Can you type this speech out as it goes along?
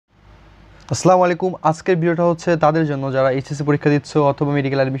আসসালামু আলাইকুম। আজকের ভিডিওটা হচ্ছে তাদের জন্য যারা এইচএসসি পরীক্ষা দিচ্ছ অথবা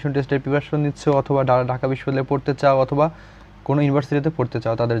মেডিকেল অ্যাডমিশন টেস্টের প্রিপারেশন নিচ্ছ অথবা ঢাকা বিশ্ববিদ্যালয়ে পড়তে চাও অথবা কোনো ইউনিভার্সিটিতে পড়তে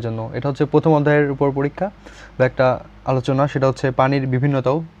চাও তাদের জন্য। এটা হচ্ছে প্রথম অধ্যায়ের উপর পরীক্ষা বা একটা আলোচনা, সেটা হচ্ছে পানির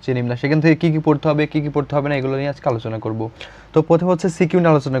বিভিন্নতাও জেনে নিলাম। সেখান থেকে কী কী পড়তে হবে কী কী পড়তে হবে না এগুলো নিয়ে আজকে আলোচনা করব। তো প্রথমে হচ্ছে সিকিউ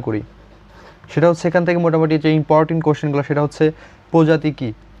নিয়ে আলোচনা করি। সেটা হচ্ছে এখান থেকে মোটামুটি যে ইম্পর্টেন্ট কোশ্চেনগুলো সেটা হচ্ছে প্রজাতি কী।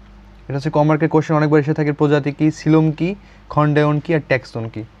 এটা হচ্ছে কমার্কের কোশ্চেন অনেকবার এসে থাকে। প্রজাতি কী, সিলোম কী, খণ্ডায়ন কী আর ট্যাক্সন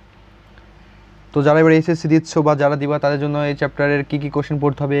কী। তো যারা এবার এইচএসসি দিচ্ছ বা যারা দিবা তাদের জন্য এই চ্যাপ্টারের কী কী কোশ্চেন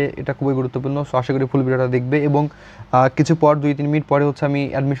পড়তে হবে এটা খুবই গুরুত্বপূর্ণ। সো আশা করি ফুল ভিডিওটা দেখবে এবং কিছু পর 2-3 মিনিট পরে হচ্ছে আমি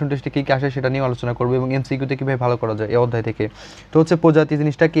অ্যাডমিশন টেস্টে কী কী আসে সেটা নিয়ে আলোচনা করবো এবং এমসিকিউতে কীভাবে ভালো করা যায় এই অধ্যায় থেকে। তো হচ্ছে প্রজাতি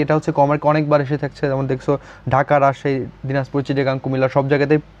জিনিসটা কি, এটা হচ্ছে কমার্ক অনেকবার এসে থাকছে। যেমন দেখছো ঢাকা, রাজশাহী, দিনাজপুর, চিটাগাং, কুমিল্লা সব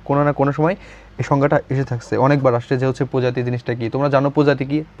জায়গাতেই কোনো না কোনো সময় এই সংজ্ঞাটা এসে থাকছে, অনেকবার আসছে যে হচ্ছে প্রজাতি জিনিসটা কি। তোমরা জানো প্রজাতি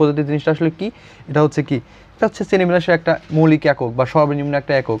কি, প্রজাতি জিনিসটা আসলে কি। এটা হচ্ছে কি, এটা হচ্ছে শ্রেণীবিন্যাসের একটা মৌলিক একক বা সর্বনিম্ন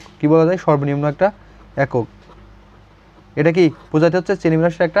একটা একক। কী বলা যায়, সর্বনিম্ন একটা একক। এটা কি প্রজাতি হচ্ছে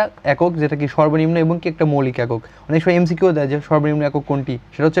শ্রেণীবিন্যাসের একটা একক যেটা কি সর্বনিম্ন এবং কি একটা মৌলিক একক। অনেক সময় এমসিকিউ দেয় যে সর্বনিম্ন একক কোনটি,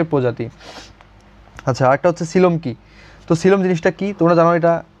 সেটা হচ্ছে প্রজাতি। আচ্ছা, আরেকটা হচ্ছে সিলোম কি। তো সিলোম জিনিসটা কি তোমরা জানো,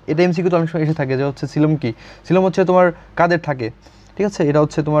 এটা এটা এমসিকিউ তো অনেক সময় এসে থাকে যে হচ্ছে সিলোম কি। সিলোম হচ্ছে তোমার কাদের থাকে, ঠিক আছে, এটা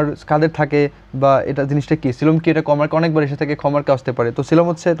হচ্ছে তোমার কাদের থাকে বা এটা জিনিসটা কি। সিলোম কি এটা কমার্কে অনেকবার এসে থাকে, কমার্কে আসতে পারে। তো সিলোম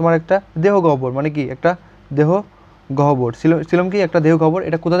হচ্ছে তোমার একটা দেহ গহ্বর, মানে কি একটা দেহ গহ্বর। সিলোম কি একটা দেহ গহ্বর।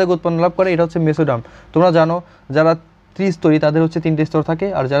 এটা কোথা থেকে উৎপন্ন লাভ করে, এটা হচ্ছে মেসোডাম। তোমরা জানো যারা ত্রিস্তরী তাদের হচ্ছে 3টে স্তর থাকে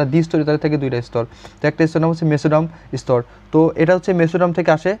আর যারা দ্বিস্তরী তাদের থাকে 2টা স্তর। তো একটা স্তর নাম হচ্ছে মেসোডাম স্তর। তো এটা হচ্ছে মেসোডাম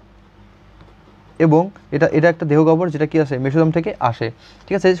থেকে আসে এবং এটা এটা একটা দেহ গহ্বর যেটা কি আসে মেসোডাম থেকে আসে,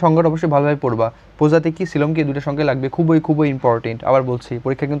 ঠিক আছে। এই সংজ্ঞাটা অবশ্যই ভালোভাবে পড়বা। প্রজাতি কি, সিলোম কি, 2টা সংখ্যা লাগবে, খুবই খুবই ইম্পর্টেন্ট। আবার বলছি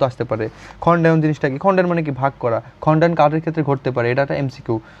পরীক্ষা কিন্তু আসতে পারে। খণ্ডায়ন জিনিসটা কি, খণ্ডায়ন মানে কি ভাগ করা। খণ্ডায়ন কাদের ক্ষেত্রে ঘটতে পারে, এটা একটা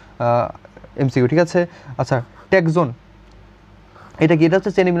এমসিকিউ, ঠিক আছে। আচ্ছা, ট্যাক্সন এটা কি, এটা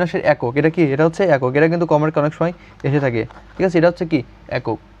হচ্ছে শ্রেণীবিন্যাসের একক। এটা কি, এটা হচ্ছে একক। এটা কিন্তু কমার্কে অনেক সময় এসে থাকে, ঠিক আছে। এটা হচ্ছে কি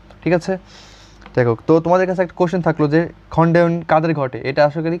একক, ঠিক আছে, একক। তো তোমাদের কাছে একটা কোশ্চেন থাকলো যে খণ্ডায়ন কাদের ঘটে, এটা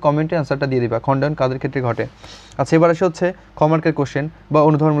আশা করি কমেন্টে অ্যান্সারটা দিয়ে দিবা, খণ্ডায়ন কাদের ক্ষেত্রে ঘটে। আচ্ছা, এবার আসে হচ্ছে কমার্কের কোশ্চেন বা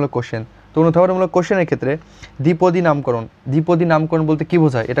অনুধাবনমূলক কোশ্চেন। তো অনুধাবনমূলক কোশ্চেনের ক্ষেত্রে দ্বিপদী নামকরণ। দ্বিপদী নামকরণ বলতে কি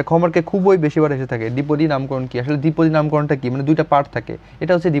বোঝায়, এটা কমার্কে খুবই বেশিবার এসে থাকে। দ্বিপদী নামকরণ কি, আসলে দ্বিপদী নামকরণটা কি, মানে 2টা পার্ট থাকে,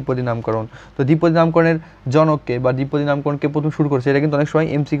 এটা হচ্ছে দ্বিপদী নামকরণ। তো দ্বিপদী নামকরণের জনককে বা দ্বিপদী নামকরণকে প্রথম শুরু করেছে, এটা কিন্তু অনেক সময়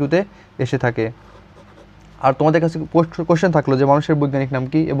এমসিকিউতে এসে থাকে। আর তোমাদের কাছে কোশ্চেন থাকলো যে মানুষের বৈজ্ঞানিক নাম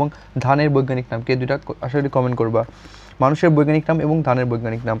কি এবং ধানের বৈজ্ঞানিক নাম কি, এই 2টা আশা করি কমেন্ট করবা। মানুষের বৈজ্ঞানিক নাম এবং ধানের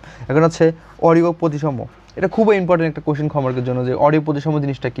বৈজ্ঞানিক নাম। এখন হচ্ছে অরীয় প্রতিসম। এটা খুবই ইম্পর্টেন্ট একটা কোশ্চেন কমার্কের জন্য যে অরীয় প্রতিসম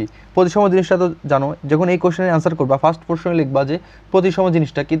জিনিসটা কি। প্রতিসম জিনিসটা তো জানো, যখন এই কোশ্চেনের অ্যান্সার করবা ফার্স্ট প্রশ্নে লিখবা যে প্রতিসম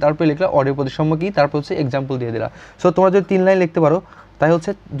জিনিসটা কি, তারপরে লিখলা অরীয় প্রতিসম কি, তারপর হচ্ছে এক্সাম্পল দিয়ে দিলা। সো তোমরা যদি 3 লাইন লিখতে পারো তাই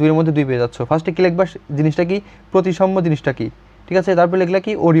হচ্ছে 2-এর মধ্যে 2 পেয়ে যাচ্ছ। ফার্স্টে কি লিখবা, জিনিসটা কি, প্রতিসম জিনিসটা কি, ঠিক আছে। তারপর লিখলা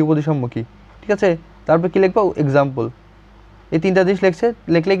কি অরীয় প্রতিসম কি, ঠিক আছে। তারপর কি লিখবা, এক্সাম্পল। এই 3টা জিনিস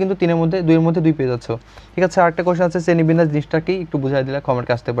লিখলে কিন্তু 3-এর মধ্যে 2-এর মধ্যে 2 পেয়ে যাচ্ছ, ঠিক আছে। আরেকটা কোশ্চেন আছে শ্রেণীবিন্যাস জিনিসটা কি, একটু বুঝাই দিলে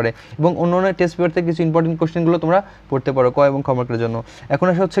কমার্কে আসতে পারে। এবং অন্য অন্য টেস্ট পেপার থেকে কিছু ইম্পর্টেন্ট কোশ্চেনগুলো তোমরা পড়তে পারো ক এবং কমার্কের জন্য। এখন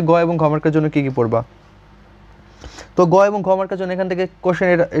আসে হচ্ছে গ এবং কমার্কের জন্য কী কী পড়বা। তো গ এবং কমার্কের জন্য এখান থেকে কোশ্চেন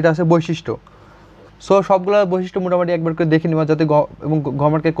এটা আছে বৈশিষ্ট্য। সো সবগুলো বৈশিষ্ট্য মোটামুটি একবার করে দেখে নেওয়া যাতে গ এবং ঘ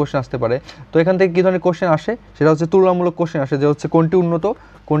মার্কের কোশ্চেন আসতে পারে। তো এখান থেকে কী ধরনের কোশ্চেন আসে, সেটা হচ্ছে তুলনামূলক কোশ্চেন আসে যে হচ্ছে কোনটি উন্নত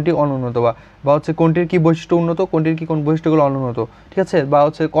কোনটি অনুন্নত, বা হচ্ছে কোনটির কী বৈশিষ্ট্য উন্নত কোনটির কী কোন বৈশিষ্ট্যগুলো অনুন্নত, ঠিক আছে। বা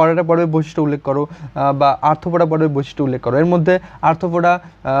হচ্ছে করাটা পর্বের বৈশিষ্ট্য উল্লেখ করো বা আর্থপোড়া পর্বের বৈশিষ্ট্য উল্লেখ করো। এর মধ্যে আর্থপোড়া,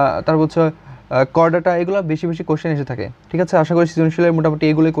 তারপর হচ্ছে করডাটা, এগুলো বেশি বেশি কোশ্চেন এসে থাকে, ঠিক আছে। আশা করি সৃজনশীলের মোটামুটি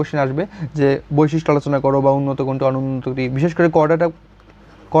এগুলোই কোশ্চেন আসবে যে বৈশিষ্ট্য আলোচনা করো বা উন্নত কোনটি অনুন্নত কোনটি। বিশেষ করে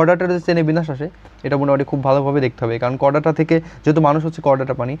করডাটার যে শ্রেণীবিন্যাস আসে এটা মোটামুটি খুব ভালোভাবে দেখতে হবে, কারণ করডাটা থেকে যেহেতু মানুষ হচ্ছে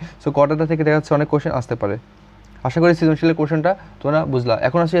করডাটা পানি, সো করডাটা থেকে দেখা যাচ্ছে অনেক কোশ্চেন আসতে পারে। আশা করি সৃজনশীলের কোশ্চেনটা তোমরা বুঝলা।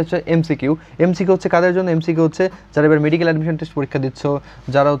 এখন আসি হচ্ছে এমসিকিউ। এমসিকিউ হচ্ছে কাদের জন্য, এমসিকিউ হচ্ছে যারা এবার মেডিকেল অ্যাডমিশন টেস্ট পরীক্ষা দিচ্ছ,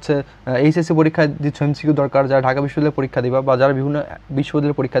 যারা হচ্ছে এইচএসসি পরীক্ষা দিচ্ছ এমসিকিউ দরকার, যারা ঢাকা বিশ্ববিদ্যালয়ে পরীক্ষা দিবা বা যারা বিভিন্ন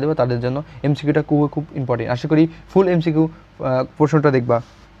বিশ্ববিদ্যালয়ে পরীক্ষা দেবা তাদের জন্য এমসিকিউটা খুব ইম্পর্টেন্ট। আশা করি ফুল এমসিকিউ প্রশ্নটা দেখবা।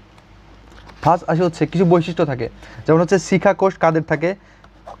 ফার্স্ট আসে হচ্ছে কিছু বৈশিষ্ট্য থাকে, যেমন হচ্ছে শিখা কোষ কাদের থাকে,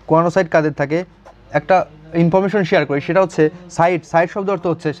 কোয়ানোসাইট কাদের থাকে। একটা ইনফরমেশন শেয়ার করি, সেটা হচ্ছে সাইট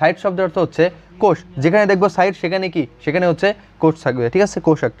শব্দের অর্থ হচ্ছে কোষ। যেখানে দেখবো সাইট সেখানে কি, সেখানে হচ্ছে কোষ থাকবে, ঠিক আছে,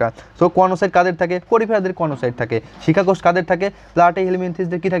 কোষ একটা। সো কোয়ানোসাইট কাদের থাকে, পরিফেরাদের কোয়ানোসাইট থাকে। শিখা কোষ কাদের থাকে, প্লাটি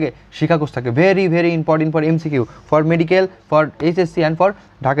হেলমিনথিসদের কি থাকে, শিখা কোষ থাকে। Very very important for MCQ, for medical, for HSC and for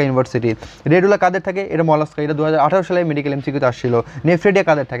Dhaka university. রেডুলা কাদের থাকে, এটা মলাস্কা, এটা 2018 সালে মেডিকেল এমসিকিউতে আসছিল। নেফ্রেডিয়া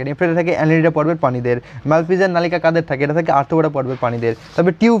কাদের থাকে, নেফ্রেডিয়া থাকে অ্যানালিডা পর্বের প্রাণীদের। ম্যালপিজার নালিকা কাদের থাকে, এটা থাকে আর্থোপোডা পর্বের প্রাণীদের।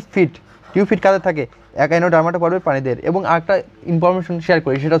 তবে টিউফিট কাদের থাকে, একাইনোডার্মাটা পর্বের প্রাণীদের। এবং আরেকটা ইনফরমেশন শেয়ার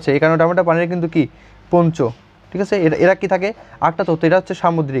করি, সেটা হচ্ছে একাইনোডার্মাটা প্রাণীরা কিন্তু কি পঞ্চ, ঠিক আছে। এরা কি থাকে, আরেকটা তথ্য, এটা হচ্ছে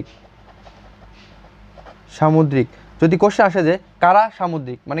সামুদ্রিক, সামুদ্রিক। যদি কোশ্চেন আসে যে কারা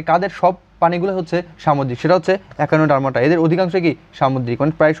সামুদ্রিক, মানে কাদের সব পানিগুলো হচ্ছে সামুদ্রিক, সেটা হচ্ছে অ্যাকানোডার্মাটা, এদের অধিকাংশ কি সামুদ্রিক,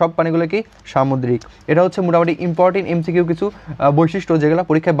 মানে প্রায় সব পানিগুলো কি সামুদ্রিক। এটা হচ্ছে মোটামুটি ইম্পর্টেন্ট এমসিকিউ কিছু বৈশিষ্ট্য যেগুলো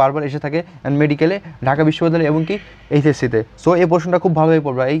পরীক্ষায় বারবার এসে থাকে অ্যান্ড মেডিকেলে, ঢাকা বিশ্ববিদ্যালয় এবং কি এইচএসসিতে। সো এই প্রশ্নটা খুব ভালোভাবে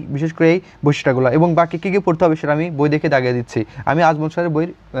পড়বা, এই বিশেষ করে এই বৈশিষ্ট্যগুলো, এবং বাকি কী কী পড়তে হবে সেটা আমি বই দেখে দাগিয়ে দিচ্ছি। আমি আজমল স্যারের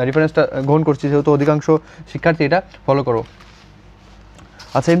বইয়ের রেফারেন্সটা গ্রহণ করছি, যেহেতু অধিকাংশ শিক্ষার্থী এটা ফলো করো।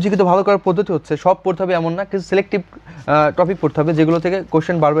 আচ্ছা, এমসিকিউ তো ভালো করার পদ্ধতি হচ্ছে সব পড়তে হবে এমন না, কিছু সিলেক্টিভ টপিক পড়তে হবে যেগুলো থেকে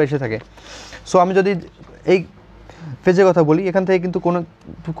কোশ্চেন বারবার এসে থাকে। সো আমি যদি এই ফেজের কথা বলি, এখান থেকে কিন্তু কোনো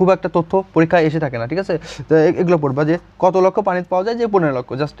খুব একটা তথ্য পরীক্ষায় এসে থাকে না, ঠিক আছে। তো এগুলো পড়বা যে কত লক্ষ পানিতে পাওয়া যায়, যে 15 লক্ষ,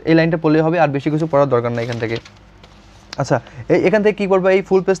 জাস্ট এই লাইনটা পড়লেই হবে, আর বেশি কিছু পড়ার দরকার নেই এখান থেকে। আচ্ছা, এখান থেকে কী করবা, এই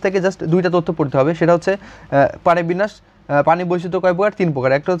ফুল পেজ থেকে জাস্ট 2টা তথ্য পড়তে হবে, সেটা হচ্ছে পানি বিন্যাস, পানি বৈচিত্র্য কয় প্রকার, 3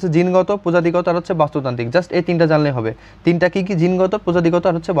 প্রকার, একটা হচ্ছে জিনগত, প্রজাতিগত আর হচ্ছে বাস্তুতান্ত্রিক। জাস্ট এই 3টা জানলে হবে। 3টা কী কী, জিনগত, প্রজাতিগত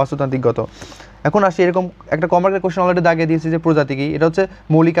আর হচ্ছে বাস্তুতান্ত্রিকগত। এখন আসি, এরকম একটা কমার্কের কোশ্চেন অলরেডি দাগিয়ে দিয়েছি যে প্রজাতি কি, এটা হচ্ছে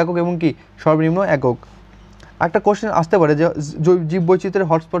মৌলিক একক এবং কি সর্বনিম্ন একক। একটা কোশ্চেন আসতে পারে যে জীব বৈচিত্র্যের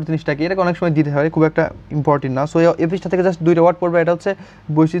হটস্পট জিনিসটা কি, এটাকে অনেক সময় দিতে হয়, খুব একটা ইম্পর্টেন্ট না। সো এই পৃষ্ঠা থেকে জাস্ট 2টা ওয়ার্ড পড়বে, এটা হচ্ছে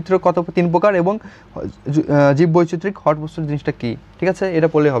বৈচিত্র্য কত 3 প্রকার এবং জীব বৈচিত্রিক হটস্পট জিনিসটা কি, ঠিক আছে, এটা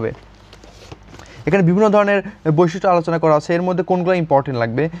পড়লে হবে। এখানে বিভিন্ন ধরনের বৈশিষ্ট্য আলোচনা করা আছে, এর মধ্যে কোনগুলো ইম্পর্টেন্ট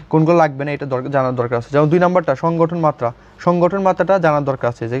লাগবে, কোনগুলো লাগবে না, এটা জানার দরকার আছে। যেমন 2 নম্বরটা সংগঠন মাত্রা, সংগঠন মাত্রাটা জানার দরকার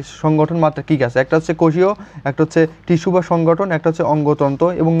আছে, যে সংগঠন মাত্রা কী আছে। একটা হচ্ছে কোষীয়, একটা হচ্ছে টিস্যু বা সংগঠন, একটা হচ্ছে অঙ্গতন্ত্র,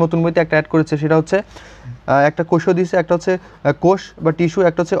 এবং নতুন বইতে একটা অ্যাড করেছে, সেটা হচ্ছে একটা কোষীয় দিয়েছে, একটা হচ্ছে কোষ বা টিস্যু,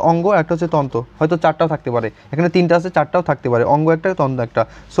 একটা হচ্ছে অঙ্গ, একটা হচ্ছে তন্ত্র। হয়তো 4টাও থাকতে পারে, এখানে 3টা আছে, 4টাও থাকতে পারে, অঙ্গ একটা, তন্ত্র একটা।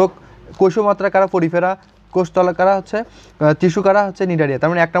 সো কোষীয় মাত্রা কারা, পরিফেরা, কোষতলা কারা হচ্ছে টিস্যু, কারা হচ্ছে নিডারিয়া। তার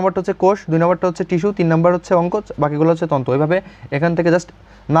মানে 1 নম্বরটা হচ্ছে কোষ, 2 নম্বরটা হচ্ছে টিস্যু, 3 নম্বর হচ্ছে অঙ্ক, বাকিগুলো হচ্ছে তন্ত্র। এইভাবে এখান থেকে জাস্ট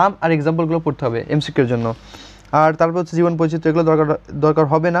নাম আর এক্সাম্পলগুলো পড়তে হবে এমসিকিউর জন্য। আর তারপর হচ্ছে জীবন বৈচিত্র্য, এগুলো দরকার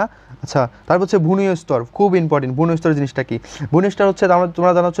হবে না। আচ্ছা, তারপর হচ্ছে ভূনীয় স্তর, খুব ইম্পর্টেন্ট। ভূনীয় স্তর জিনিসটা কি, ভূনীয় স্তর হচ্ছে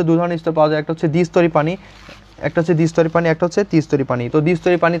তোমরা জানো হচ্ছে 2 ধরনের স্তর পাওয়া যায়, একটা হচ্ছে দ্বিস্তরী পানি, একটা হচ্ছে দ্বিস্তরী পানি, একটা হচ্ছে ত্রিস্তরী পানি। তো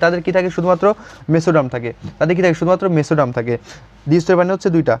দ্বিস্তরী পানি তাদের কি থাকে, শুধুমাত্র মেসোডাম থাকে, তাদের কি থাকে, শুধুমাত্র মেসোডাম থাকে। দ্বিস্তরী পানি হচ্ছে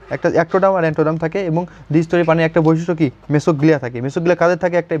 2টা, একটা অ্যাক্টোডাম আর অ্যান্টোডাম থাকে, এবং দ্বিস্তরী পানির একটা বৈশিষ্ট্য কি, মেসোগ্লিয়া থাকে। মেসোগ্লিয়া কাদের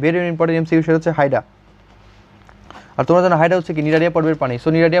থাকে, একটা ভেরি ইম্পর্টেন্ট এমসিকিউ, সেটা হচ্ছে হাইডা। আর তোমরা জানো হাইডা হচ্ছে কি, নিডারিয়া পর্বের পানি। সো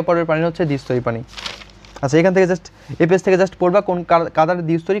নিডারিয়া পর্বের পানি হচ্ছে দ্বিস্তরী পানি। আচ্ছা, এখান থেকে জাস্ট এই পেজ থেকে জাস্ট পড়বা কোন কাদার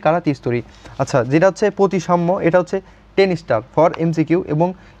দ্বিস্তরী, কারা ত্রিস্তরী। আচ্ছা, যেটা হচ্ছে প্রতিসাম্য, এটা হচ্ছে 10 স্টার ফর এমসিকিউ, এবং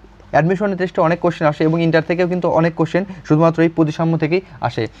অ্যাডমিশনের টেস্টে অনেক কোশ্চেন আসে, এবং ইন্টার থেকেও কিন্তু অনেক কোশ্চেন শুধুমাত্র এই প্রতিসাম্য থেকেই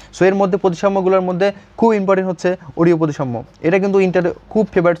আসে। সো এর মধ্যে প্রতিসাম্যগুলোর মধ্যে খুব ইম্পর্টেন্ট হচ্ছে ওরিও প্রতিসাম্য। এটা কিন্তু ইন্টার খুব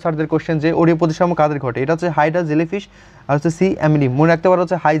ফেভারিট স্যারদের কোশ্চেন, যে ওরিও প্রতিসাম্য কাদের ঘটে। এটা হচ্ছে হাইডা, জেলিফিশ, আর হচ্ছে সি অ্যামিনিম। মনে রাখতে পারো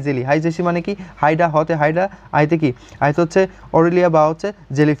হচ্ছে হাই জেলি, হাই জেসি মানে কি, হাইডা হতে হাইডা, আইতে কি, আইতে হচ্ছে অরেলিয়া বা হচ্ছে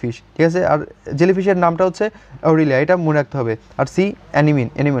জেলিফিশ, ঠিক আছে। আর জেলিফিশের নামটা হচ্ছে অরেলিয়া, এটা মনে রাখতে হবে। আর সি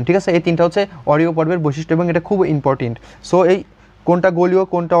অ্যানিমিন, ঠিক আছে। এই 3টা হচ্ছে অরিও পর্বের বৈশিষ্ট্য, এবং এটা খুব ইম্পর্টেন্ট। সো এই কোনটা গলীয়,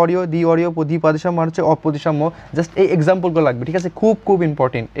 কোনটা অরিও, অরিও, দ্বিপ্রতিসাম্য আর হচ্ছে অপ্রতিসাম্য, জাস্ট এই এক্সাম্পলগুলো লাগবে, ঠিক আছে। খুব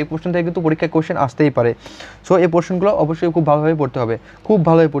ইম্পর্টেন্ট, এই কোশ্চেন থেকে কিন্তু পরীক্ষায় কোশ্চেন আসতেই পারে। সো এই কোশ্চেনগুলো অবশ্যই খুব ভালোভাবে পড়তে হবে, খুব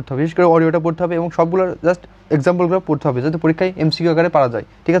ভালোভাবে পড়তে হবে, বিশেষ করে অরিওটা পড়তে হবে, এবং সবগুলো জাস্ট এক্সাম্পলগুলো পড়তে হবে, যাতে পরীক্ষায় এমসিকিউ আকারে পারা যায়,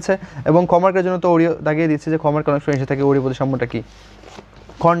 ঠিক আছে। এবং কমার্কের জন্য তো অরিও দাগিয়ে দিচ্ছে, যে কমার্ক অনেক সময় এসে থাকে অরিও প্রতিসাম্যটা কি।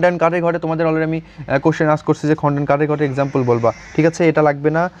 খণ্ডায়ন কাঠের ঘটে, তোমাদের অলরেডি আমি কোশ্চেন আস করছি যে খণ্ডায়ন কাঠের ঘটে এক্সাম্পল বলবা, ঠিক আছে, এটা লাগবে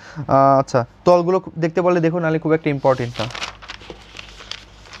না। আচ্ছা, তলগুলো দেখতে পারলে দেখো, নাহলে খুব একটা ইম্পর্টেন্ট না।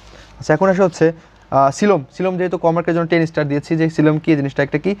 আচ্ছা, এখন আসে হচ্ছে সিলোম, যেহেতু কমার্কের জন্য 10 স্টার দিয়েছি, যে সিলোম কি জিনিসটা,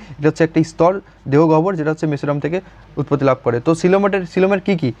 একটা কি, এটা হচ্ছে একটা স্তর দেহ গহ্বর, যেটা হচ্ছে মেসোডাম থেকে উৎপত্তি লাভ করে। তো সিলোমের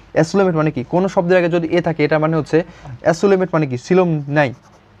কি কি, অ্যাসোলেমেট মানে কি, কোনো শব্দের আগে যদি এ থাকে এটা মানে হচ্ছে অ্যাসোলেমেট, মানে কি সিলোম নাই,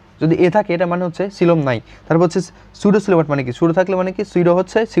 যদি এ থাকে এটা মানে হচ্ছে সিলোম নাই। তারপর হচ্ছে সিউডোসিলোমেট মানে কি, সিউডো থাকলে মানে কি, সিউডো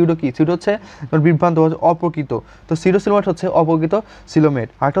হচ্ছে সিউডো হচ্ছে তোমার বিভ্রান্ত, হচ্ছে অপ্রকৃত। তো সিউডোসিলোমেট হচ্ছে অপ্রকৃত সিলোমেট।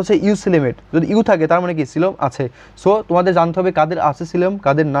 আরেকটা হচ্ছে ইউসিলোমেট, যদি ইউ থাকে তার মানে কি সিলোম আছে। সো তোমাদের জানতে হবে কাদের আছে সিলোম,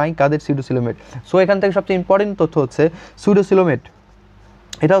 কাদের নাই, কাদের সিউডোসিলোমেট। সো এখান থেকে সবচেয়ে ইম্পর্টেন্ট তথ্য হচ্ছে সিউডোসিলোমেট,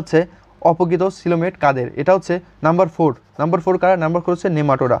 এটা হচ্ছে অপকৃত সিলোমেট কাদের, এটা হচ্ছে নাম্বার 4 কারা, নাম্বার 4 হচ্ছে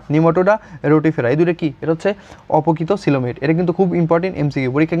নেমাটোডা, রোটিফেরা, এই দুটো কি, এটা হচ্ছে অপকৃত সিলোমেট। এটা কিন্তু খুব ইম্পর্টেন্ট এমসিকিউ,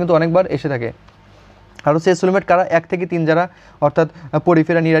 পরীক্ষা কিন্তু অনেকবার এসে থাকে। আর হচ্ছে অ্যাসোলেমেট কারা, 1 থেকে 3 যারা, অর্থাৎ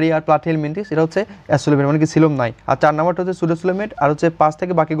পরিফেরা, নিডারিয়া আর প্লাটিহেলমিনথিস, এটা হচ্ছে অ্যাসোলেমেট, মানে কি সিলোম নাই। আর 4 নাম্বারটা হচ্ছে সুডোসিলোমেট, আর হচ্ছে 5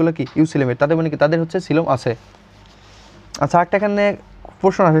 থেকে বাকিগুলো কি ইউসিলোমেট, তাদের মানে কি, তাদের হচ্ছে সিলোম আছে। আচ্ছা, একটা এখানে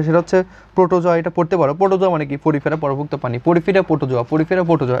প্রশ্ন আসে, সেটা হচ্ছে প্রোটোজোয়া, এটা পড়তে পারো। প্রোটোজোয়া মানে কি, পরিফেরা পরভুক্ত প্রাণী, পরিফেরা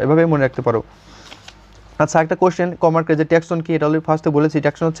প্রোটোজোয়া, এভাবে মনে রাখতে পারো। আচ্ছা, একটা কোশ্চেন কমার্কের যে ট্যাক্সন কি, এটা অলরেডি ফার্স্টে বলেছি।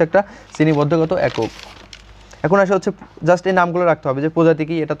 ট্যাক্সন হচ্ছে একটা শ্রেণীবদ্ধগত একক। এখন আসে হচ্ছে জাস্ট এই নামগুলো রাখতে হবে, যে প্রজাতি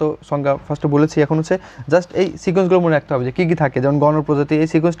কি এটা তো সংজ্ঞা ফার্স্টে বলেছি। এখন হচ্ছে জাস্ট এই সিকোয়েন্সগুলো মনে রাখতে হবে যে কী কী থাকে, যেমন গণ, প্রজাতি, এই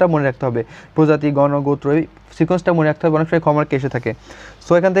সিকোয়েন্সটা মনে রাখতে হবে। প্রজাতি, গণ, গোত্র, এই সিকোয়েন্সটা মনে রাখতে হবে, অনেক সময় কমার্কে এসে থাকে।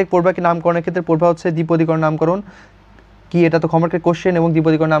 সো এখান থেকে পড়বা কি নামকরণের ক্ষেত্রে পড়বা হচ্ছে দ্বিপদীকরণ নামকরণ কি, এটা তো কমার্কের কোশ্চেন, এবং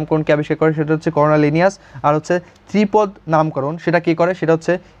দ্বিপদীকরণ নামকরণ কে আবিষ্কার করে, সেটা হচ্ছে কর্নালিনিয়াস। আর হচ্ছে ত্রিপদ নামকরণ সেটা কী করে, সেটা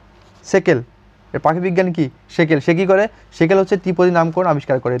হচ্ছে সেকেল। এর পাখি বিজ্ঞান কি সেকেল, সে কী করে, সেকেল হচ্ছে ত্রিপদী নামকরণ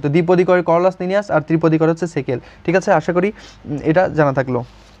আবিষ্কার করে। তো দ্বিপদী করে কর্নাস লিনিয়াস আর ত্রিপদী করে হচ্ছে সেকেল। ঠিক আছে, আশা করি এটা জানা থাকলো।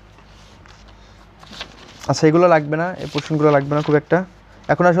 আচ্ছা, এগুলো লাগবে না, এই প্রশ্নগুলো লাগবে না খুব একটা।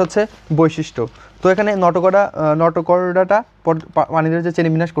 এখন আসে হচ্ছে বৈশিষ্ট্য। তো এখানে নটকর্ডাটা প্রাণীদের যে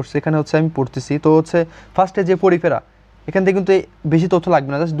শ্রেণীবিন্যাস করছে এখানে হচ্ছে আমি পড়তেছি। তো হচ্ছে ফার্স্টে যে পরিফেরা, এখান থেকে কিন্তু বেশি তথ্য লাগবে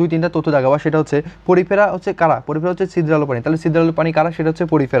না, জাস্ট 2-3টা তথ্য দেখাবো। সেটা হচ্ছে পরিফেরা হচ্ছে কারা, পরিফেরা হচ্ছে ছিদ্রালো পানি, তাহলে ছিদ্রালো পানি কারা, সেটা হচ্ছে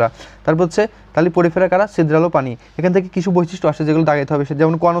পরিফেরা। তারপর হচ্ছে তাহলে পরিফেরা কারা, ছিদ্রালো পানি। এখান থেকে কিছু বৈশিষ্ট্য আসে যেগুলো দাগাইতে হবে,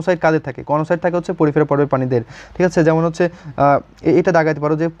 যেমন কনোসাইট কাদের থাকে, কনোসাইট থাকে হচ্ছে পরিফেরা পর্বের প্রাণীদের। ঠিক আছে, যেমন হচ্ছে এটা দাগাইতে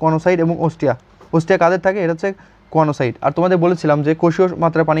পারো যে কনোসাইট এবং অস্টিয়া, অস্টিয়া কাদের থাকে, এটা হচ্ছে কনোসাইট। আর তোমাদের বলেছিলাম যে কোষীয়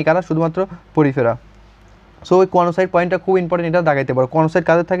মাত্রা পানি কারা, শুধুমাত্র পরিফেরা। সো ওই কনোসাইট পয়েন্টটা খুব ইম্পর্টেন্ট, এটা দাগাইতে পারো। কনোসাইট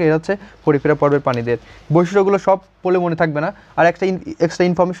কাদের থাকে, এটা হচ্ছে পরিফেরা পর্বের প্রাণীদের। বৈশিষ্ট্যগুলো সব বলে মনে থাকবে না, আর একটা এক্সট্রা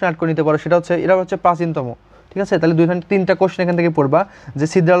ইনফরমেশন অ্যাড করে নিতে পারো, সেটা হচ্ছে এরা হচ্ছে প্রাচীনতম। ঠিক আছে, তাহলে 2-3টা কোশ্চেন এখান থেকে পড়বা, যে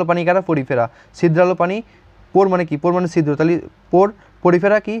ছিদ্রালো পানি কারা, পরিফেরা। ছিদ্রালো পানি, পোর মানে কি, পোর মানে ছিদ্র, তাহলে পোর,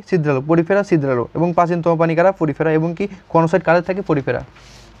 পরিফেরা কি, ছিদ্রালো, পরিফেরা ছিদ্রালো। এবং প্রাচীনতম পানি কারা, পরিফেরা। এবং কি কনোসাইট কাদের থাকে, পরিফেরা।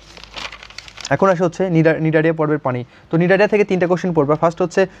 এখন আসে হচ্ছে নিডারিয়া পর্বের পানি। তো নিডারিয়া থেকে 3টা কোশ্চেন পড়বা। ফার্স্ট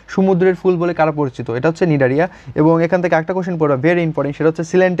হচ্ছে সমুদ্রের ফুল বলে কারা পরিচিত, এটা হচ্ছে নিডারিয়া। এবং এখান থেকে একটা কোশ্চেন পড়বা ভেরি ইম্পর্টেন্ট, সেটা হচ্ছে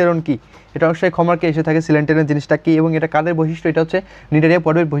সিলেন্টেরন কি, এটা অবশ্যই ক্ষমার্কে এসে থাকে। সিলেন্টেরন জিনিসটা কি এবং এটা কাদের বৈশিষ্ট্য, এটা হচ্ছে নিডারিয়া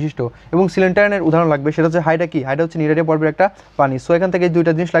পর্বের বৈশিষ্ট্য। এবং সিলেন্টেরনের উদাহরণ লাগবে, সেটা হচ্ছে হাইডা কি, হাইডা হচ্ছে নিডারিয়া পর্বের একটা পানি। সো এখান থেকে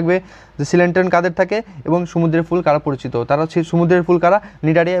 2টা জিনিস লাগবে, যে সিলেন্টেরন কাদের থাকে এবং সমুদ্রের ফুল কারা পরিচিত। তারা হচ্ছে সমুদ্রের ফুল কারা,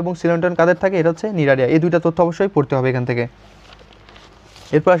 নিডারিয়া, এবং সিলেন্টেরন কাদের থাকে, এটা হচ্ছে নিডারিয়া। এই 2টা তথ্য অবশ্যই পড়তে হবে এখান থেকে।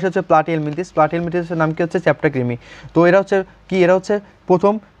 এরপর আসে হচ্ছে প্লাটিহেলমিনথিস। প্লাটিহেলমিনথিসের নাম কি হচ্ছে চ্যাপ্টাকৃমি। তো এরা হচ্ছে কি, এরা হচ্ছে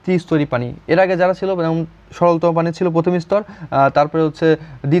প্রথম ত্রিস্তরী প্রাণী। এর আগে যারা ছিল যেমন সরলতম পানি ছিল প্রথম স্তর, তারপরে হচ্ছে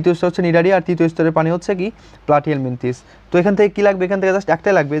দ্বিতীয় স্তর হচ্ছে নিডারিয়া, আর তৃতীয় স্তরের পানি হচ্ছে কি প্লাটিহেলমিনথিস। তো এখান থেকে কী লাগবে, এখান থেকে জাস্ট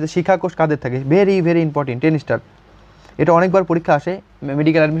একটাই লাগবে, যে শিখাকোষ কাদের থাকে, ভেরি ভেরি ইম্পর্টেন্ট, 10 স্টার। এটা অনেকবার পরীক্ষা আসে,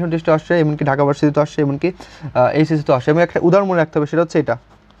 মেডিকেল অ্যাডমিশন টেস্টে আসছে, এমনকি ঢাকা ভার্সিটিতে আসছে, এমনকি HSC-তে আসে। এবং একটা উদাহরণ মনে রাখতে হবে, সেটা হচ্ছে এটা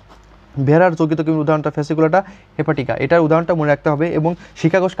ভেড়ার যৌগিত কৃমির উদাহরণটা ফ্যাসিকুলাটা হেপাটিকা, এটার উদাহরণটা মনে রাখতে হবে। এবং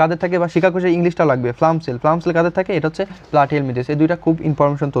শিখাকোষ কাদের থাকে, বা শিখাকোষের ইংলিশটা লাগবে ফ্লাম সেল, ফ্লাম সেল কাদের থাকে, এটা হচ্ছে প্লাটিহেলমিনথিস। এই 2টা খুব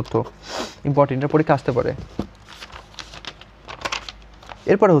ইনফরমেশন তথ্য, ইম্পর্টেন্ট, এটা পরীক্ষা আসতে পারে।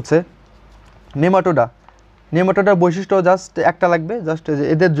 এরপরে হচ্ছে নেমাটোডা। নেমাটোডার বৈশিষ্ট্য জাস্ট একটা লাগবে, জাস্ট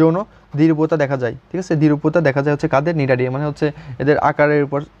এদের যৌন দ্বিরূপতা দেখা যায়। ঠিক আছে, দ্বিরূপতা দেখা যায় হচ্ছে কাদের, নিডারিয়া, মানে হচ্ছে এদের আকারের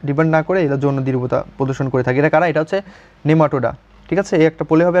উপর ডিপেন্ড না করে এরা যৌন দ্বিরূপতা প্রদর্শন করে থাকে। এটা কারা, এটা হচ্ছে নেমাটোডা। ঠিক আছে, এই একটা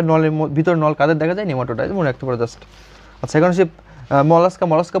বলে হবে। আর নলের ভিতর নল কাদের দেখা যায়, নেমাটোডা, মনে রাখতে পারো জাস্ট। আচ্ছা, এখন হচ্ছে মলাস্কা।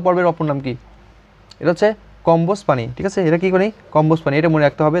 মলাস্কা পর্বের অপর নাম কি, এটা হচ্ছে কম্বোজ পানি। ঠিক আছে, এটা কি পানি, কম্বোজ পানি, এটা মনে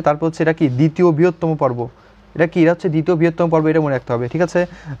রাখতে হবে। তারপর হচ্ছে এটা কি দ্বিতীয় বৃহত্তম পর্ব, এটা কি, এটা হচ্ছে দ্বিতীয় বৃহত্তম পর্ব, এটা মনে রাখতে হবে। ঠিক আছে,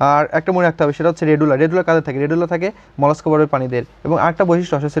 আর একটা মনে রাখতে হবে, সেটা হচ্ছে রেডুলা। রেডুলা কাদের থাকে, রেডুলা থাকে মলাস্কা পর্বের প্রাণীদের। এবং আরেকটা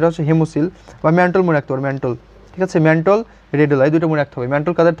বৈশিষ্ট্য আছে, সেটা হচ্ছে হেমোসিল বা ম্যান্টল, মনে রাখতে হবে ম্যান্টল। ঠিক আছে, ম্যান্টল, রেডুলা, এই 2টো মনে রাখতে হবে।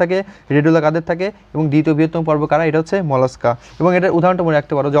 ম্যান্টল কাদের থাকে, রেডুলা কাদের থাকে, এবং দ্বিতীয় বৃহত্তম পর্ব কারা, এটা হচ্ছে মলাস্কা। এবং এটার উদাহরণটা মনে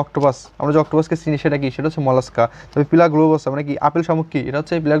রাখতে পারো, যে অক্টোপাস, আমরা যে অক্টোপাসকে চিনি সেটা কি, সেটা হচ্ছে মলাস্কা। তবে পিলাগ্লোবোসা মানে কি, আপেল শামুক কি, এটা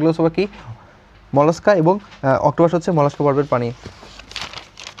হচ্ছে পিলাগ্লোবোসা কি, মলাস্কা। এবং অক্টোপাস হচ্ছে মলাস্কা পর্বের প্রাণী।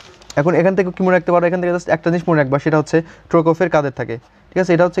 এখন এখান থেকে কি মনে রাখতে পারো, এখান থেকে জাস্ট একটা জিনিস মনে রাখবা, সেটা হচ্ছে ট্রোকোফের কাদের থাকে। ঠিক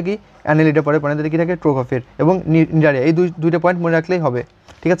আছে, এটা হচ্ছে কি অ্যানেলিডা পরে প্রাণীদের কি থাকে, ট্রোকোফের এবং নিডারিয়া। এই 2টা পয়েন্ট মনে রাখলেই হবে।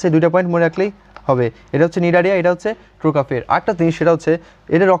 ঠিক আছে, 2টা পয়েন্ট মনে রাখলেই হবে। এটা হচ্ছে নিডারিয়া, এটা হচ্ছে ট্রোকোফের। আরেকটা জিনিস, সেটা হচ্ছে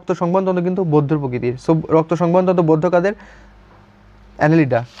এদের রক্ত সংবহনতন্ত্র কিন্তু বৌদ্ধ প্রকৃতির। সো রক্ত সংবহনতন্ত্র বৌদ্ধ কাদের,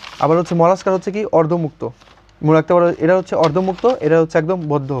 অ্যানেলিডা। আবার হচ্ছে মলাস্কার হচ্ছে কি অর্ধমুক্ত, মনে রাখতে পারো, এরা হচ্ছে অর্ধমুক্ত, এরা হচ্ছে একদম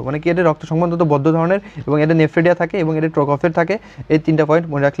বদ্ধ, মানে কি এদের রক্ত সংবহনতন্ত্র বদ্ধ ধরনের, এবং এদের নেফ্রেডিয়া থাকে, এবং এদের ট্রোকোফের থাকে। এই 3টা পয়েন্ট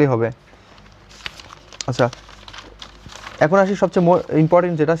মনে রাখলেই হবে। আচ্ছা, এখন আসি সবচেয়ে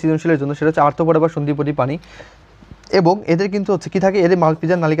ইম্পর্টেন্ট যেটা সৃজনশীলের জন্য, সেটা হচ্ছে আর্থ্রোপোডা বা সন্ধিপতি প্রাণী। এবং এদের কিন্তু হচ্ছে কি থাকে, এদের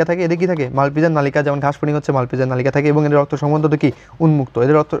মালপিজার নালিকা থাকে। এদের কি থাকে, মালপিজার নালিকা, যেমন ঘাসফড়িং হচ্ছে মালপিজার নালিকা থাকে। এবং এদের রক্ত সংবহনতন্ত্র কি উন্মুক্ত,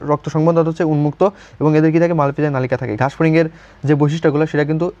 এদের রক্ত সংবহনতন্ত্র হচ্ছে উন্মুক্ত। এবং এদের কি থাকে, মালপিজার নালিকা থাকে। ঘাসফড়িংয়ের যে বৈশিষ্ট্যগুলো, সেটা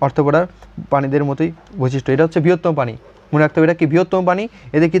কিন্তু আর্থ্রোপোডার প্রাণীদের মতোই বৈশিষ্ট্য। এটা হচ্ছে বৃহত্তম প্রাণী, মনে রাখতে হবে, এটা কি বৃহত্তম প্রাণী।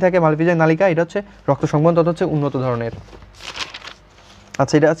 এদের কি থাকে, মালপিজার নালিকা, এটা হচ্ছে রক্ত সংবহনতন্ত্র হচ্ছে উন্নত ধরনের।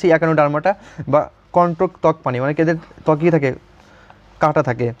 আচ্ছা, এটা হচ্ছে একানোডার্মাটা বা কন্ট্রোক ত্বক প্রাণী, মানে এদের ত্বক কি থাকে, কাটা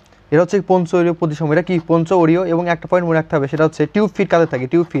থাকে। এটা হচ্ছে পঞ্চরীয় প্রতিসম, এটা কি পঞ্চরীয়, এবং একটা পয়েন্ট মনে রাখতে হবে, সেটা হচ্ছে টিউব ফিট কাদের থাকে,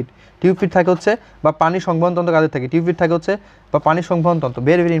 টিউব ফিট থাকে হচ্ছে বা পানি সংবহন তন্ত্র কাদের থাকে, টিউব ফিট থাকে হচ্ছে বা পানি সংবহন তন্ত্র,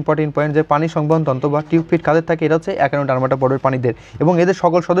 ভেরি ভেরি ইম্পর্টেন্ট পয়েন্ট, যে পানি সংবহন তন্ত্র বা টিউব ফিট কাদের থাকে, এটা হচ্ছে অ্যাকানোডার্মাটা বড় প্রাণীদের, এবং এদের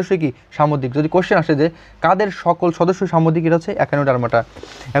সকল সদস্যই কি সামুদ্রিক। যদি কোশ্চেন আসে যে কাদের সকল সদস্য সামুদ্রিক, এটা হচ্ছে অ্যাকানোডার্মাটা।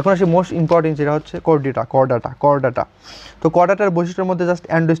 এখন আসে মোস্ট ইম্পর্টেন্ট, যেটা হচ্ছে করডাটা। তো করডাটার বৈশিষ্ট্যের মধ্যে জাস্ট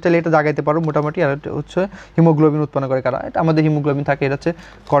অ্যান্ডোস্টাইল এটা জাগাইতে পারো মোটামুটি, আর হচ্ছে হিমোগ্লোবিন উৎপন্ন করে কারা, এটা আমাদের হিমোগ্লোবিন থাকে, এটা হচ্ছে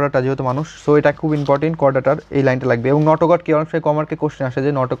করডাটা যেহেতু মানুষ, সো এটা খুব ইম্পর্টেন্ট, করডাটার এই লাইনটা লাগবে। এবং নটোকট কি, অনেক সময় কমার্কে কোশ্চেন আসে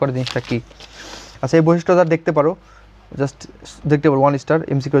যে নটোকট জিনিসটা কী। আচ্ছা, এই বৈশিষ্ট্যটা দেখতে পারো, জাস্ট দেখতে পারো 1 স্টার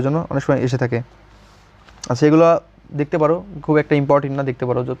এমসিকিউর জন্য অনেক সময় এসে থাকে। আচ্ছা, এগুলো দেখতে পারো, খুব একটা ইম্পর্টেন্ট না, দেখতে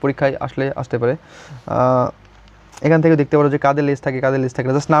পারো যে পরীক্ষায় আসতে পারে। এখান থেকে দেখতে পারো যে কাদের লেজ থাকে কাদের লেজ থাকে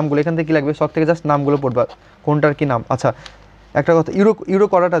না, জাস্ট নামগুলো এখান থেকে কী লাগবে, সব থেকে জাস্ট নামগুলো পড়বা, কোনটার কী নাম। আচ্ছা, একটা কথা, ইউরো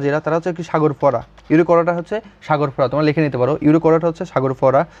করাটা যেটা, তারা হচ্ছে কি সাগর ফরা, ইউরো করাটা হচ্ছে সাগর ফরা, তোমরা লিখে নিতে পারো, ইউরো করাটা হচ্ছে সাগর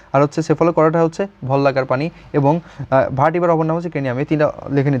ফরা, আর হচ্ছে সেফলো করাটা হচ্ছে ভল্লাকার পানি, এবং ভার্টিবার অপর নাম হচ্ছে ক্রেনিয়াম, এই তিনটা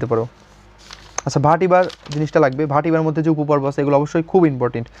লিখে নিতে পারো। আচ্ছা, ভার্টিবার জিনিসটা লাগবে, ভার্টিবার মধ্যে যে উপপর্ব আছে এগুলো অবশ্যই খুব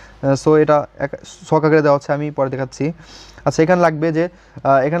ইম্পর্টেন্ট, সো এটা শখ আকারে দেওয়া হচ্ছে, আমি পরে দেখাচ্ছি। আচ্ছা, এখানে লাগবে যে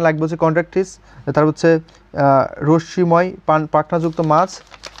এখানে লাগবে হচ্ছে কন্ট্রাক্ট্রিস, তার হচ্ছে রশ্মিময় পাখনাযুক্ত মাছ,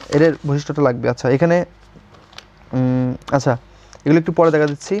 এদের বৈশিষ্ট্যটা লাগবে। আচ্ছা, এখানে আচ্ছা এগুলো একটু পরে দেখা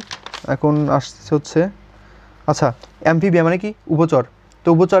দিচ্ছি, এখন আসছে হচ্ছে আচ্ছা অ্যাম্ফিবিয়া মানে কি উভচর, তো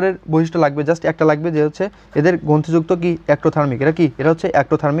উভচরের বৈশিষ্ট্য লাগবে, জাস্ট একটা লাগবে, যে হচ্ছে এদের গ্রন্থিযুক্ত কি অ্যাক্টোথার্মিক, এটা কি, এটা হচ্ছে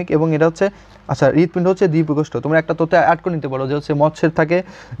অ্যাক্টোথার্মিক, এবং এটা হচ্ছে আচ্ছা হৃৎপিণ্ড হচ্ছে দ্বিপ্রকোষ্ঠ, তোমরা একটা তথ্য অ্যাড করে নিতে পারো যে হচ্ছে মৎস্যের থাকে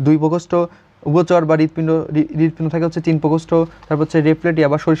 2 প্রকোষ্ঠ, উভচর বা হৃৎপিণ্ড থাকে হচ্ছে 3 প্রকোষ্ঠ, তারপর হচ্ছে রেপ্লেটিয়া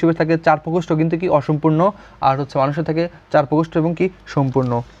বা সরীসৃপের থাকে 4 প্রকোষ্ঠ কিন্তু কি অসম্পূর্ণ, আর হচ্ছে মানুষের থাকে 4 প্রকোষ্ঠ এবং কি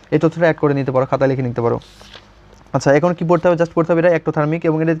সম্পূর্ণ, এই তথ্যটা অ্যাড করে নিতে পারো, খাতায় লিখে নিতে পারো। আচ্ছা, এখন কি পড়তে হবে, জাস্ট পড়তে হবে এটা অ্যাক্টোথার্মিক,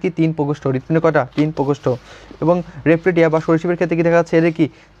 এবং এদের কি 3 প্রকোষ্ঠ, হৃৎপিণ্ড কয়টা 3 প্রকোষ্ঠ, এবং রেপ্লেটিয়া বা সরীসৃপের ক্ষেত্রে কি দেখা যাচ্ছে এদের কি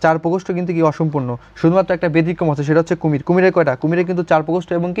 4 প্রকোষ্ঠ কিন্তু কি অসম্পূর্ণ, শুধুমাত্র একটা ব্যতিক্রম আছে, সেটা হচ্ছে কুমিরের কয়টা, কুমিরের কিন্তু 4 প্রকোষ্ঠ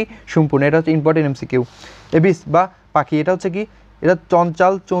এবং কি সম্পূর্ণ, এটা হচ্ছে ইম্পর্টেন্ট এমসিকিউ। এবিস বা পাখি, এটা হচ্ছে কি, এটা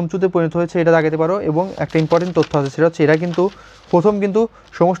চঞ্চাল চঞ্চুতে পরিণত হয়েছে, এটা দেখাতে পারো, এবং একটা ইম্পর্টেন্ট তথ্য আছে, সেটা হচ্ছে এরা কিন্তু প্রথম কিন্তু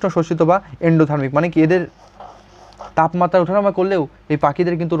সমষ্ণ শোষিত বা এন্ডোথার্মিক, মানে কি এদের তাপমাত্রা ওঠানামা করলেও এই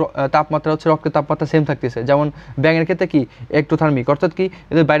পাখিদের কিন্তু তাপমাত্রা হচ্ছে রক্তের তাপমাত্রা সেম থাকতেছে, যেমন ব্যাঙের ক্ষেত্রে কি এক্টোথার্মিক, অর্থাৎ কি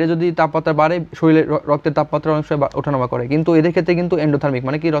এদের বাইরে যদি তাপমাত্রা বাড়ে শরীরে রক্তের তাপমাত্রা অনেক সময় ওঠানামা করে, কিন্তু এদের ক্ষেত্রে কিন্তু এন্ডোথার্মিক,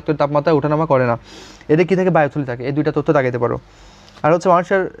 মানে কি রক্তের তাপমাত্রা ওঠানামা করে না, এদের কী থাকে বায়োথলি থাকে, এই দুইটা তথ্য দেখাতে পারো। আর হচ্ছে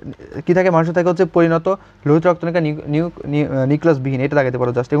মানুষের কী থাকে, মানুষের থাকে হচ্ছে পরিণত লোহিত রক্তনিকা নিউক্লিয়াসবিহীন, এটা দেখাতে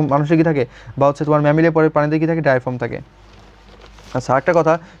পারো জাস্ট, এবং মানুষের কী থাকে বা হচ্ছে তোমার ম্যামিলিয়া পরের প্রাণীদের কী থাকে ডায়াফর্ম থাকে। আচ্ছা, একটা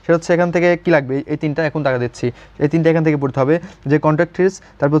কথা, সেটা হচ্ছে এখান থেকে কী লাগবে, এই তিনটা এখন দেখা দিচ্ছি, এই তিনটা এখান থেকে পড়তে হবে, যে কন্ট্রাক্ট্রিস,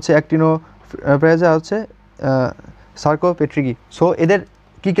 তারপর হচ্ছে অ্যাক্টিনোপ্রাইজা, হচ্ছে সার্কোপেট্রিকি, সো এদের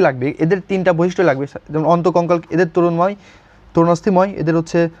কী কী লাগবে, এদের 3টা বৈশিষ্ট্য লাগবে, যেমন অন্তকঙ্কাল, এদের তরুণাস্থিময়, এদের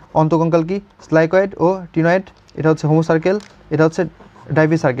হচ্ছে অন্তকঙ্কাল কি স্লাইকয়েড ও টিনয়েড, এটা হচ্ছে হোমোসার্কেল, এটা হচ্ছে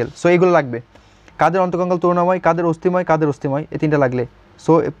ডাইভিসার্কেল, সো এইগুলো লাগবে, কাদের অন্তকঙ্কাল তরুণাময়, কাদের অস্থিময়, এই 3টা লাগলে,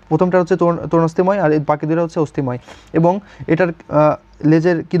 সো প্রথমটা হচ্ছে তরুণাস্থিময়, আর বাকি দুটো হচ্ছে অস্থিময়, এবং এটার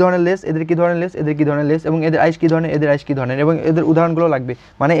লেজের কী ধরনের লেজ, এদের কী ধরনের লেজ, এদের কী ধরনের লেজ, এবং এদের আইস কী ধরনের, এদের আইস কী ধরনের, এবং এদের উদাহরণগুলো লাগবে,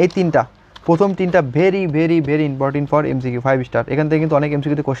 মানে এই প্রথম 3টা very very very important for MCQ 5 star, এখান থেকে কিন্তু অনেক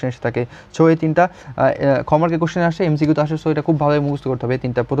এমসিকিউতে কোশ্চেন এসে থাকে, সো এই 3টা কমার্কে কোশ্চেন আসে, এমসিকিউতে আসে, সো এটা খুব ভালোভাবে মুখস্থ করতে হবে,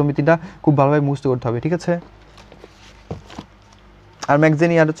 প্রথম 3টা খুব ভালোভাবে মুখস্থ করতে হবে, ঠিক আছে। আর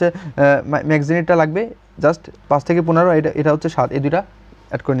ম্যাগজিনি, আর হচ্ছে ম্যাগজিনিটা লাগবে জাস্ট 5 থেকে 15, এটা হচ্ছে 7, এই দুইটা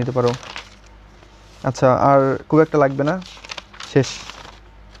অ্যাড করে নিতে পারো। আচ্ছা, আর খুব একটা লাগবে না, শেষ,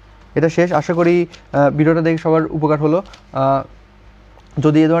 এটা শেষ, আশা করি ভিডিওটা দেখে সবার উপকার হলো।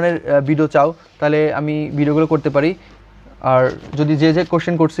 যদি এই ধরনের ভিডিও চাও তাহলে আমি ভিডিওগুলো করতে পারি, আর যদি যে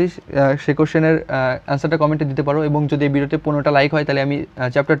কোশ্চেন করছি সেই কোশ্চেনের অ্যান্সারটা কমেন্টে দিতে পারো, এবং যদি এই ভিডিওতে 15টা লাইক হয় তাহলে আমি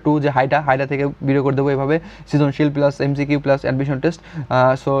চ্যাপ্টার 2 যে হাইডা থেকে ভিডিও করে দেবো, এভাবে সৃজনশীল plus MCQ plus admission test.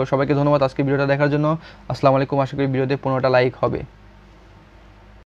 So সবাইকে ধন্যবাদ আজকে ভিডিওটা দেখার জন্য, আসসালামু আলাইকুম, আশা করি ভিডিওতে 15টা লাইক হবে।